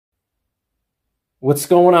What's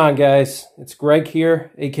going on, guys? It's Greg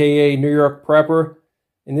here, aka New York Prepper.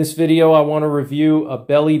 In this video, I want to review a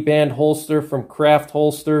belly band holster from Craft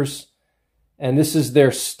Holsters. And this is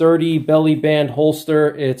their sturdy belly band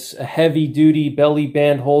holster. It's a heavy duty belly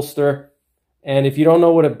band holster. And if you don't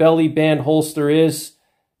know what a belly band holster is,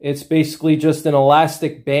 it's basically just an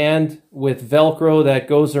elastic band with Velcro that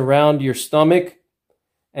goes around your stomach.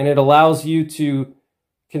 And it allows you to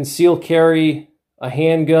conceal carry a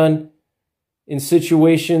handgun in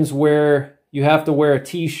situations where you have to wear a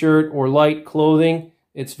t-shirt or light clothing.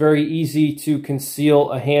 It's very easy to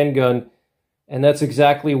conceal a handgun. And that's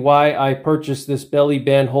exactly why I purchased this belly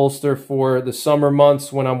band holster for the summer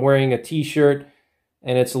months when I'm wearing a t-shirt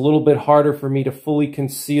and it's a little bit harder for me to fully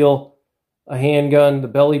conceal a handgun. The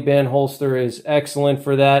belly band holster is excellent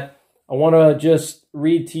for that. I want to just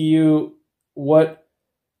read to you what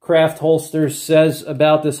Craft Holsters says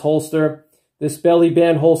about this holster. This belly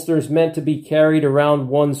band holster is meant to be carried around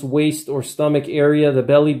one's waist or stomach area. The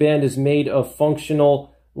belly band is made of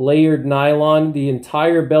functional layered nylon. The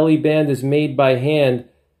entire belly band is made by hand,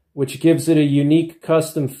 which gives it a unique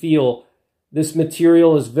custom feel. This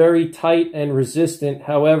material is very tight and resistant.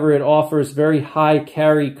 However, it offers very high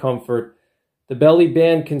carry comfort. The belly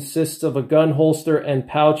band consists of a gun holster and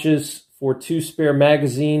pouches for 2 spare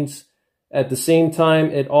magazines. At the same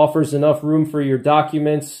time, it offers enough room for your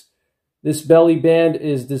documents. This belly band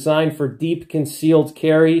is designed for deep concealed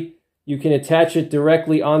carry. You can attach it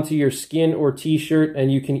directly onto your skin or t-shirt,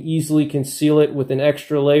 and you can easily conceal it with an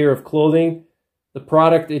extra layer of clothing. The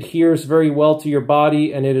product adheres very well to your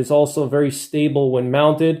body, and it is also very stable when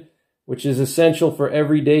mounted, which is essential for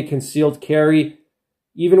everyday concealed carry.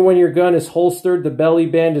 Even when your gun is holstered, the belly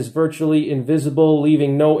band is virtually invisible,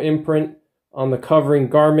 leaving no imprint on the covering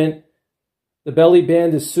garment. The belly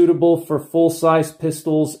band is suitable for full-size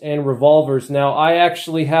pistols and revolvers. Now, I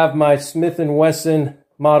actually have my Smith & Wesson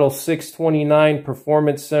Model 629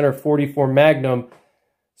 Performance Center 44 Magnum.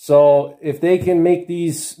 So if they can make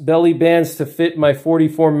these belly bands to fit my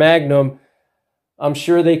 44 Magnum, I'm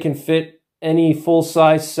sure they can fit any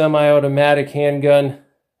full-size semi-automatic handgun.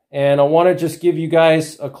 And I want to just give you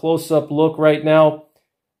guys a close-up look right now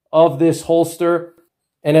of this holster.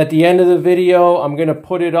 And at the end of the video, I'm going to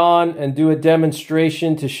put it on and do a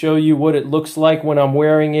demonstration to show you what it looks like when I'm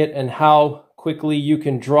wearing it and how quickly you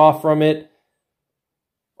can draw from it.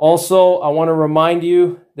 Also, I want to remind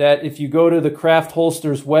you that if you go to the Craft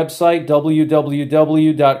Holsters website,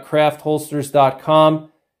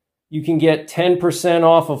 www.craftholsters.com, you can get 10%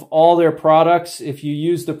 off of all their products if you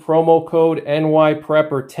use the promo code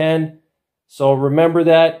NYPrepper10. So remember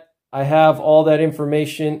that. I have all that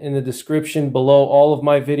information in the description below all of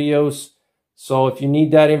my videos. So if you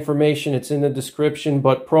need that information, it's in the description,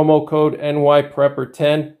 but promo code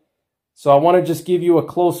NYPrepper10. So I want to just give you a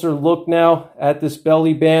closer look now at this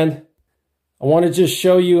belly band. I want to just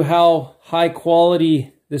show you how high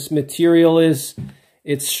quality this material is.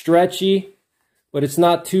 It's stretchy, but it's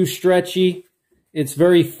not too stretchy. It's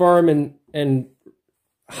very firm and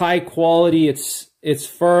high quality. It's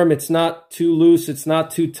firm, it's not too loose, it's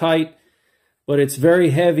not too tight, but it's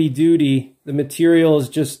very heavy duty. The material is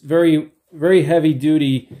just very, very heavy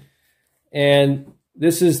duty. And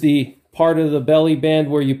this is the part of the belly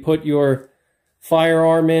band where you put your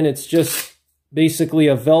firearm in. It's just basically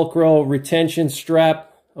a Velcro retention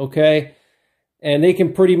strap, okay? And they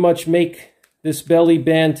can pretty much make this belly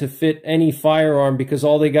band to fit any firearm because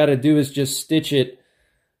all they got to do is just stitch it.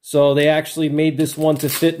 So they actually made this one to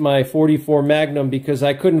fit my 44 Magnum because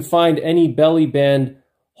I couldn't find any belly band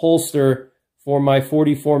holster for my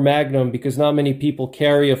 44 Magnum because not many people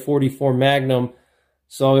carry a 44 Magnum.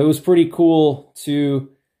 So it was pretty cool to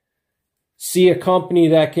see a company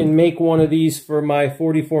that can make one of these for my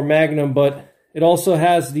 44 Magnum, but it also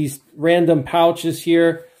has these random pouches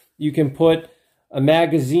here. You can put a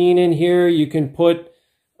magazine in here. You can put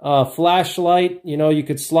flashlight, you know, you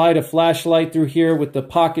could slide a flashlight through here with the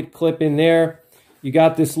pocket clip in there. You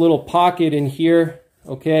got this little pocket in here,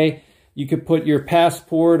 okay? You could put your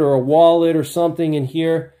passport or a wallet or something in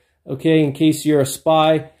here, okay, in case you're a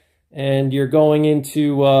spy and you're going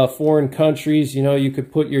into foreign countries. You know, you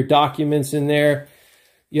could put your documents in there.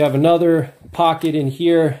 You have another pocket in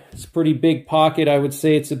here. It's a pretty big pocket. I would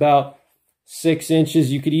say it's about 6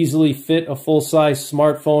 inches. You could easily fit a full-size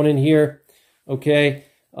smartphone in here, okay?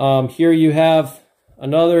 Here you have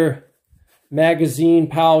another magazine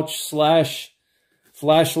pouch slash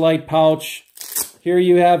flashlight pouch. Here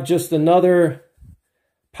you have just another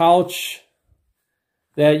pouch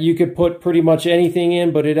that you could put pretty much anything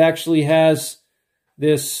in, but it actually has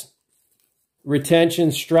this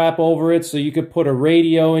retention strap over it, so you could put a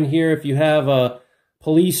radio in here if you have a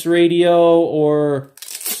police radio or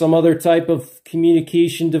some other type of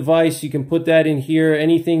communication device, you can put that in here.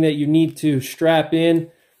 Anything that you need to strap in.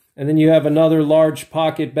 And then you have another large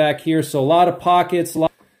pocket back here. So a lot of pockets,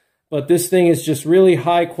 but this thing is just really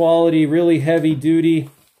high quality, really heavy duty.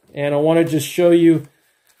 And I want to just show you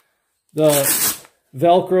the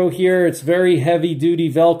Velcro here. It's very heavy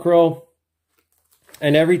duty Velcro.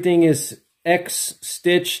 And everything is X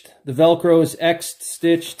stitched. The Velcro is X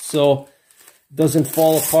stitched, so it doesn't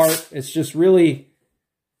fall apart. It's just really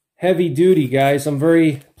heavy duty, guys. I'm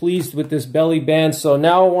very pleased with this belly band. So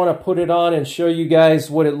now I want to put it on and show you guys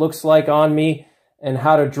what it looks like on me and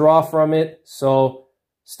how to draw from it. So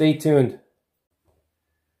stay tuned.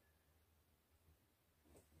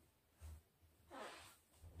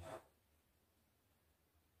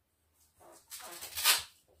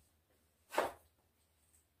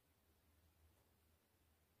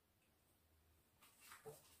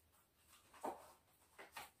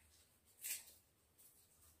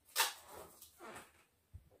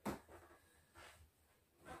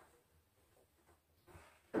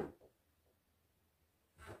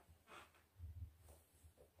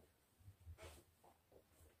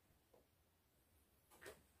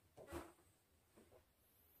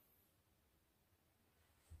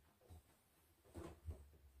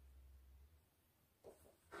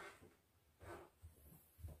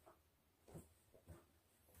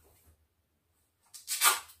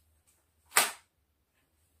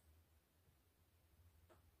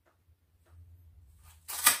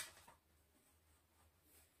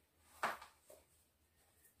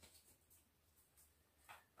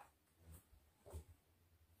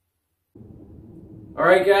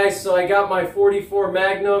 Alright guys, so I got my 44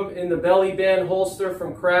 Magnum in the belly band holster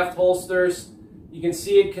from Craft Holsters. You can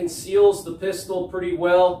see it conceals the pistol pretty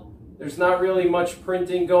well. There's not really much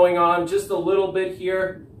printing going on, just a little bit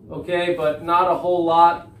here, okay, but not a whole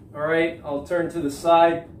lot. Alright, I'll turn to the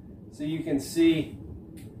side so you can see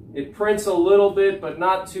it prints a little bit, but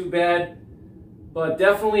not too bad. But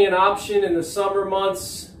definitely an option in the summer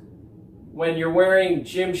months when you're wearing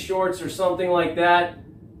gym shorts or something like that,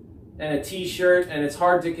 and a t-shirt, and it's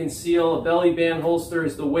hard to conceal. A belly band holster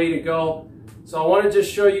is the way to go. So I want to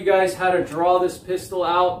just show you guys how to draw this pistol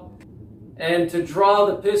out. And to draw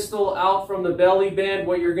the pistol out from the belly band,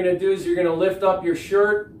 what you're going to do is you're going to lift up your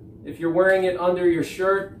shirt. If you're wearing it under your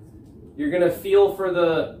shirt, you're going to feel for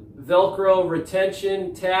the Velcro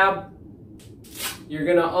retention tab. You're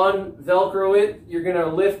going to un-Velcro it. You're going to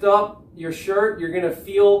lift up your shirt. You're going to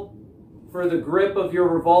feel for the grip of your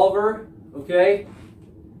revolver, okay?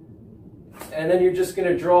 And then you're just going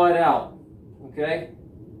to draw it out, okay?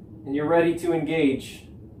 And you're ready to engage.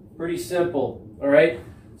 Pretty simple, all right?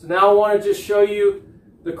 So now I want to just show you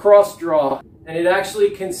the cross draw. And it actually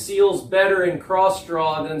conceals better in cross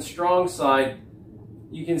draw than strong side.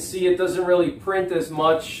 You can see it doesn't really print as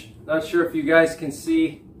much. Not sure if you guys can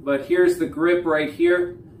see, but here's the grip right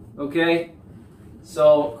here, okay?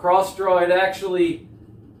 So cross draw, it actually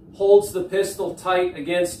holds the pistol tight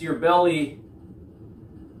against your belly,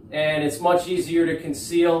 and it's much easier to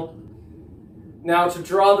conceal. Now to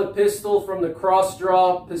draw the pistol from the cross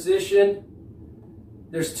draw position,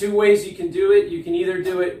 there's two ways you can do it. You can either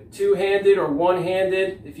do it two-handed or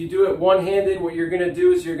one-handed. If you do it one-handed, what you're going to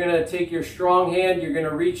do is you're going to take your strong hand, you're going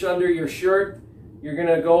to reach under your shirt, you're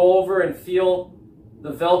going to go over and feel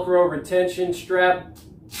the Velcro retention strap.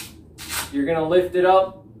 You're going to lift it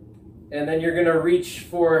up, and then you're going to reach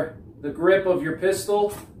for the grip of your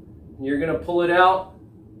pistol, and you're going to pull it out,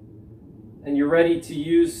 and you're ready to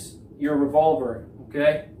use your revolver,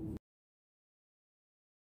 okay?